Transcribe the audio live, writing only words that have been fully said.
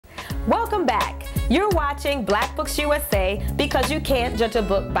Welcome back. You're watching Black Books USA because you can't judge a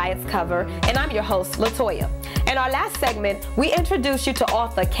book by its cover, and I'm your host, LaToya. In our last segment, we introduced you to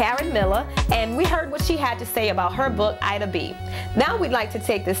author Karen Miller, and we heard what she had to say about her book, Ida B. Now we'd like to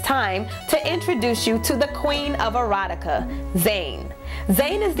take this time to introduce you to the queen of erotica, Zane.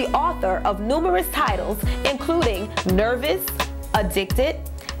 Zane is the author of numerous titles, including Nervous, Addicted,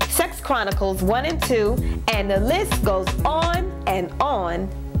 Sex Chronicles 1 and 2, and the list goes on and on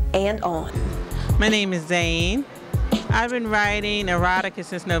and on. My name is Zane. I've been writing erotica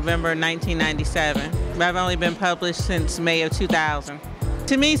since November 1997, but I've only been published since May of 2000.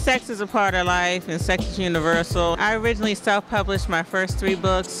 To me, sex is a part of life and sex is universal. I originally self-published my first 3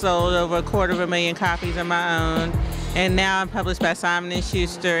 books, sold over 250,000 copies of my own, and now I'm published by Simon &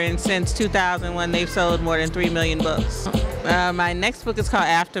 Schuster, and since 2001 they've sold more than 3 million books. My next book is called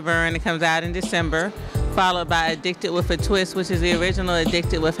Afterburn. It comes out in December, followed by Addicted with a Twist, which is the original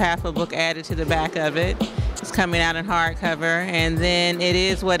Addicted with half a book added to the back of it. It's coming out in hardcover. And then It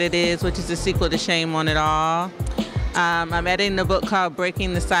Is What It Is, which is the sequel to Shame on It All. I'm editing a book called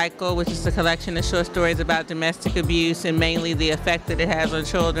Breaking the Cycle, which is a collection of short stories about domestic abuse and mainly the effect that it has on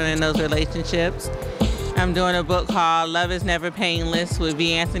children in those relationships. I'm doing a book called Love Is Never Painless with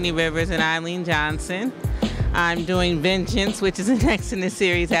V. Anthony Rivers and Eileen Johnson. I'm doing Vengeance, which is the next in the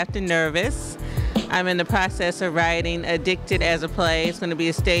series after Nervous. I'm in the process of writing Addicted as a play. It's going to be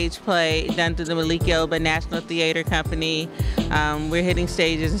a stage play done through the Malik Yoba National Theater Company. We're hitting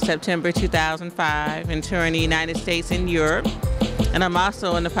stages in September 2005 and touring the United States and Europe. And I'm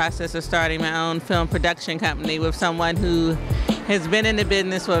also in the process of starting my own film production company with someone who has been in the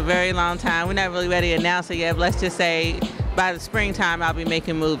business for a very long time. We're not really ready to announce it yet, but let's just say by the springtime I'll be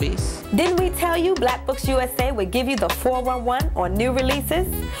making movies. Didn't we tell you Black Books USA would give you the 411 on new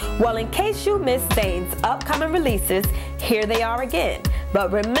releases? Well, in case you missed Zane's upcoming releases, here they are again.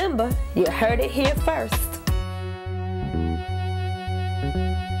 But remember, you heard it here first.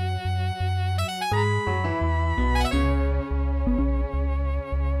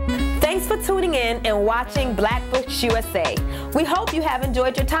 Thanks for tuning in and watching Black Books USA. We hope you have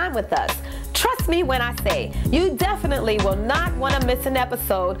enjoyed your time with us. Trust me when I say, you definitely will not want to miss an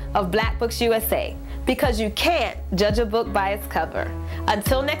episode of Black Books USA because you can't judge a book by its cover.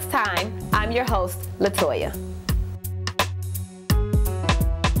 Until next time, I'm your host, LaToya.